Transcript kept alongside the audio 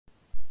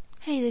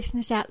Hey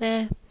listeners out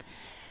there,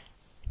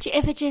 do you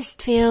ever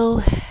just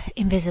feel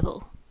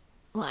invisible?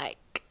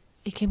 Like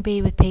you can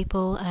be with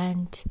people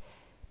and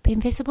be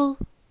invisible?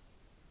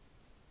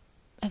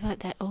 I've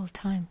had that all the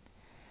time.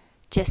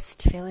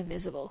 Just feel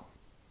invisible.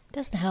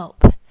 Doesn't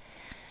help.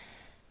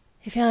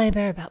 I feel any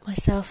better about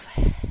myself.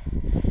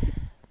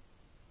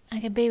 I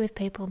can be with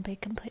people and be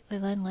completely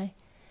lonely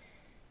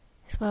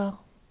as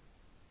well.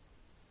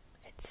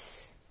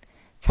 It's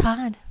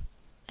hard.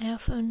 I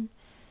often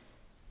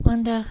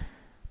wonder,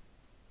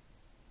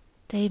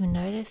 do they even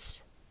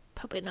notice?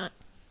 Probably not.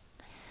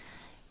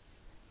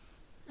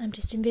 I'm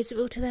just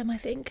invisible to them, I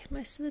think,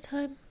 most of the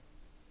time.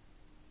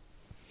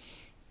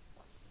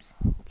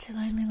 It's a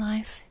lonely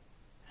life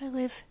I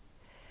live.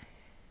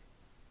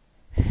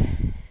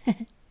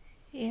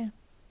 Yeah.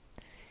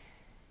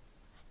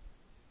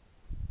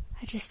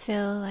 I just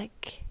feel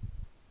like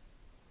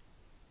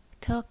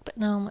talk, but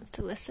no one wants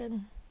to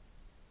listen.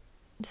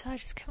 So I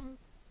just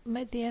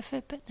made the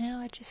effort, but now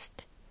I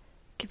just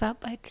give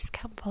up. I just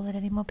can't bother it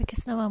anymore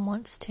because no one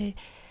wants to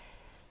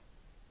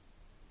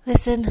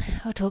listen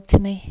or talk to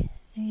me.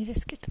 And you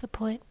just get to the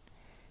point.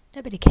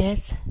 Nobody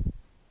cares.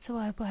 So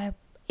why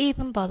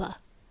even bother?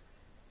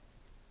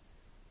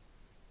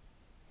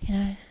 You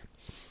know?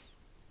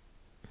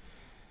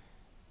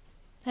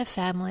 I have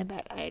family,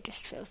 but I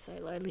just feel so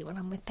lonely when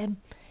I'm with them.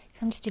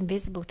 I'm just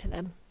invisible to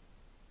them.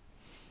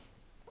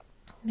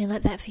 I've been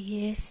like that for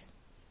years.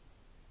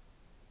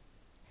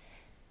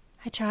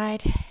 I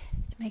tried to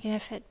make an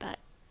effort, but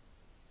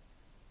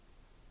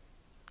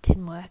it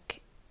didn't work.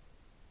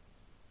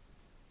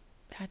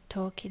 I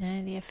talk,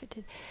 the effort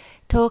to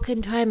talk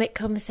and try and make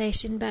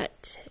conversation,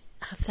 but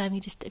half the time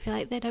you just feel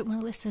like they don't want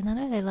to listen. I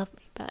know they love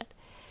me, but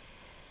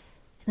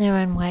in their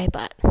own way,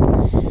 but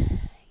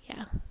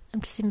yeah,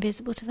 I'm just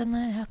invisible to them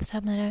now. Half the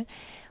time they don't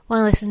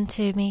want to listen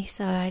to me,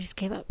 so I just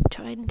gave up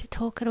trying to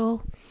talk at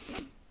all.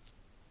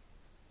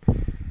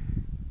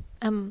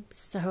 I'm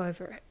so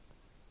over it.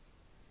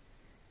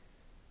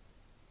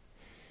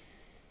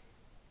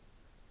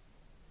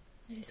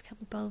 I just can't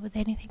be bothered with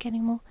anything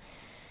anymore.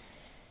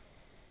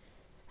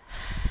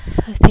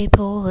 With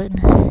people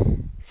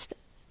and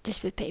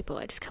just with people,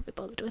 I just can't be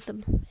bothered with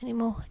them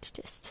anymore.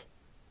 It's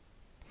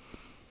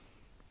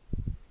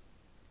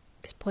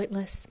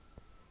pointless.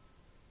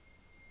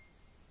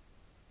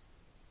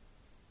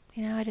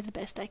 I do the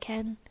best I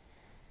can.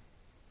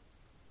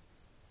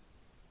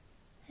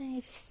 And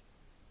you just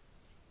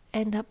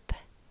end up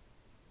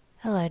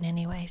alone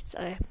anyway,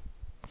 so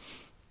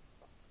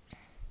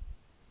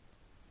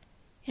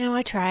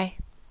I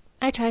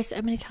try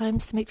so many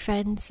times to make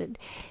friends and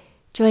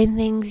join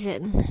things,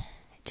 and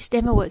it just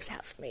never works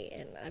out for me.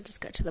 And I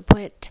just got to the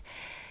point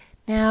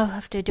now,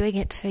 after doing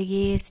it for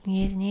years and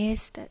years and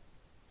years, that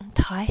I'm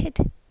tired.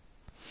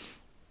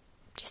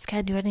 Just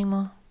can't do it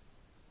anymore.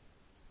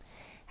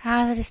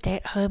 I'd rather just stay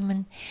at home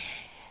and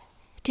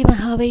do my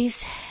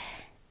hobbies.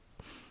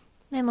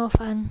 They're more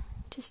fun.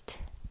 Just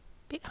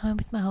be at home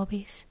with my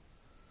hobbies.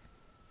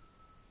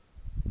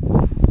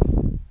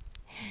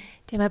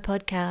 Do my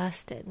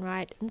podcast and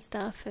write and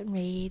stuff and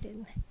read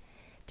and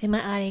do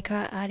my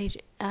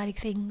arty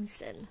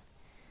things, and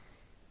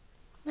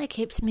that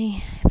keeps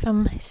me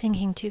from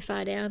sinking too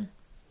far down.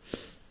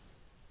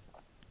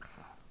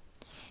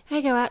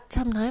 I go out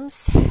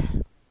sometimes,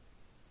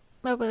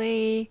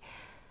 probably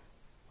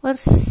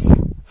once a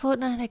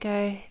fortnight. I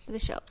go to the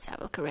shops, have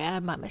a look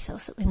around, buy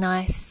myself something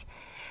nice,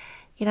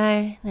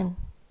 then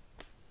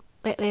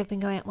lately I've been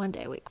going out one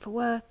day a week for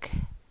work,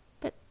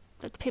 but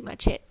that's pretty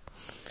much it.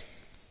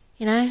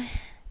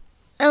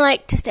 I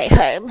like to stay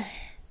home,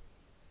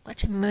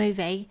 watch a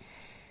movie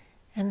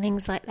and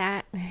things like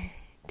that,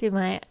 do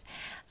my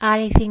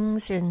arty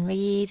things and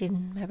read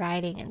and my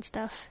writing and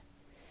stuff.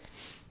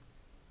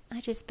 I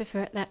just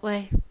prefer it that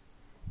way.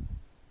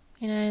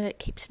 That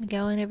keeps me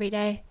going every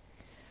day.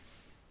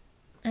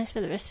 As for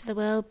the rest of the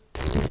world,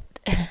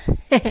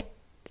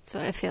 that's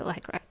what I feel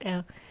like right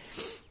now.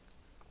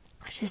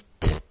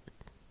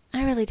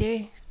 I really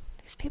do.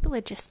 Because people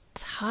are just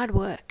hard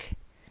work.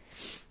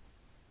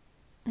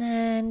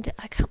 And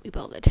I can't be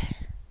bothered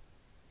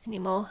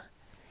anymore.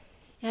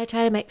 I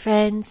try to make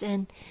friends,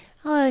 and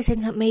I always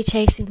end up me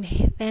chasing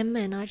them,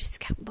 and I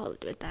just can't be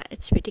bothered with that.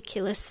 It's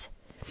ridiculous.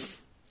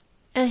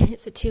 I think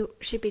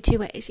should be two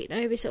ways,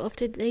 every so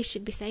often they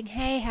should be saying,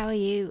 hey, how are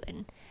you?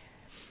 And,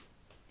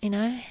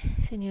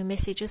 send you a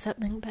message or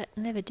something, but I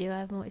never do.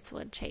 I'm always the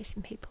one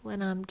chasing people,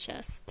 and I'm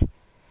just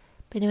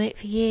been doing it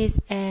for years,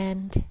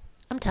 and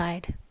I'm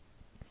tired.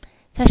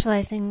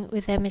 Socialising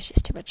with them is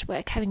just too much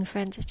work. Having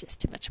friends is just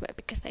too much work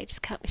because they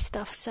just can't be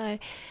stuff. So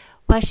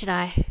why should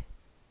I?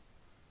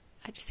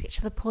 I just get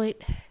to the point.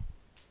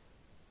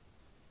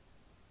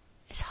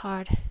 It's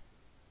hard.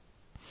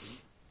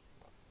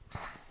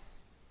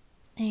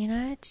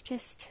 And, it's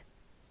just,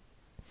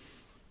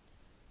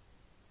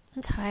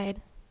 I'm tired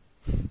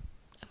of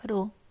it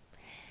all.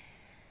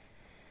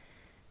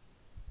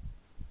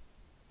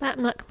 But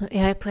I'm not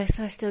completely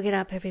hopeless. I still get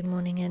up every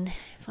morning and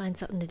find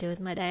something to do with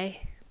my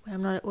day when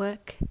I'm not at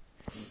work.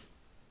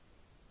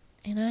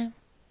 I'd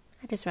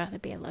just rather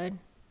be alone.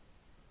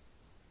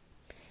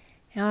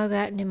 I'll go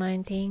out and do my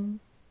own thing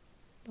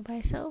by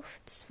myself.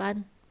 It's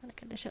fun. I go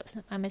to the shops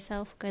not by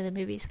myself, go to the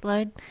movies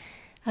alone.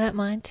 I don't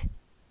mind.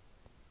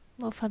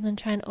 More fun than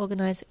trying to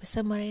organise it with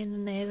somebody and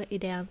then they let you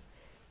down.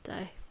 So,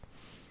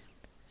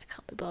 I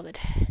can't be bothered.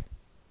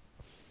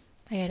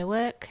 I go to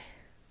work.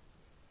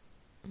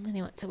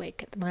 Only once a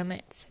week at the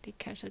moment, so I do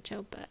casual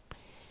job, but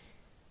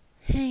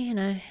hey, you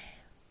know,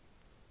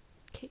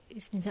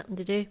 gives me something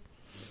to do.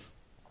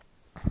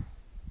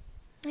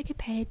 I get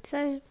paid,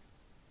 so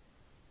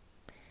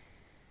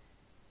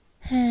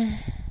I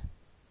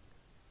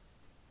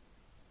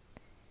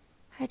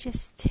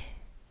just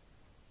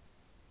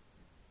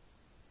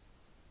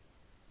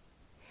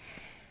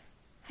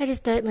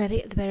don't let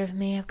it get the better of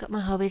me. I've got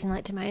my hobbies and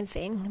like to do my own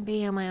thing. And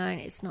being on my own,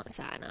 it's not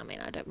sad. I mean,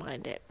 I don't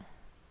mind it.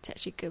 It's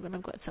actually good when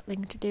I've got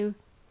something to do.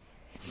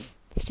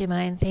 Just do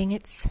my own thing.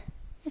 It's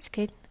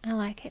good. I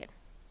like it.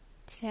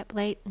 Stay up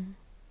late and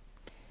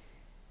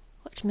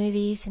watch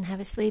movies and have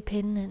a sleep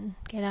in and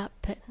get up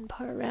and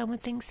potter around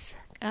with things,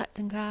 arts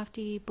and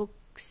crafty,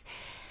 books,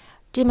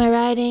 do my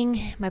writing,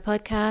 my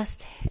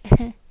podcast.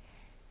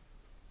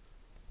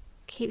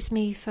 Keeps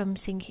me from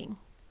sinking,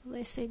 all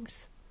those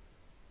things.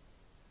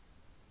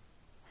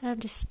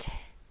 And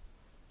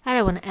I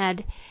don't want to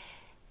add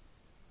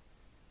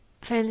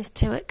friends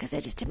to it because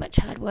they're just too much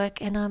hard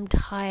work and I'm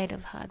tired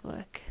of hard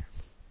work.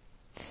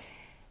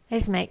 They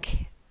just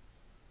make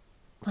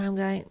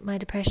my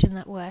depression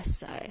that worse,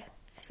 so I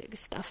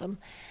just stuff them.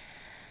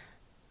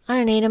 I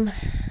don't need them.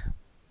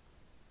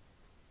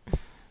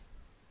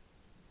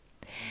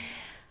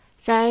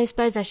 So I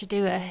suppose I should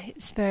do a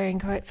spurring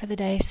quote for the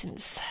day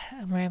since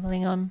I'm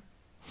rambling on.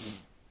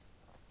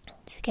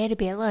 It's okay to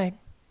be alone.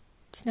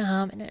 There's no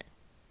harm in it.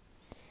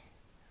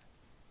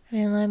 I've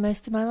been alone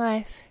most of my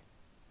life.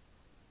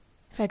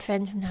 I've had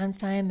friends from time to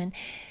time and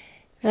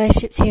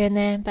relationships here and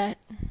there, but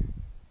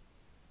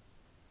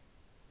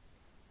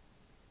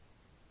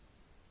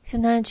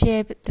sometimes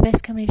the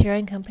best company is your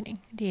own company.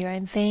 Do your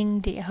own thing,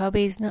 do your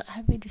hobbies, not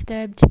have to be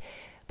disturbed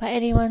by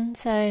anyone.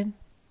 So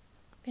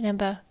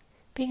remember,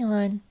 being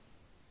alone,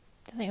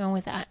 nothing wrong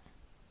with that.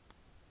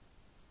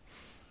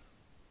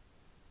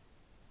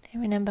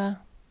 And remember,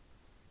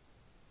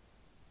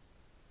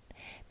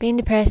 being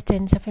depressed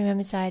and suffering from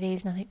anxiety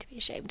is nothing to be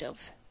ashamed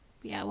of.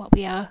 We are what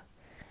we are.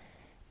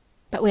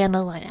 But we are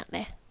not alone out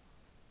there.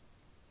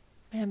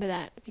 Remember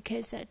that,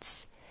 because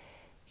that's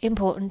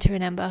important to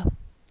remember.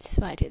 This is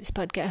why I do this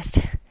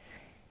podcast.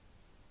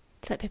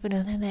 To let people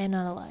know that they're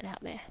not alone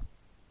out there.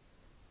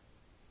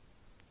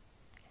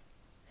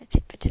 That's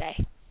it for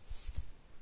today.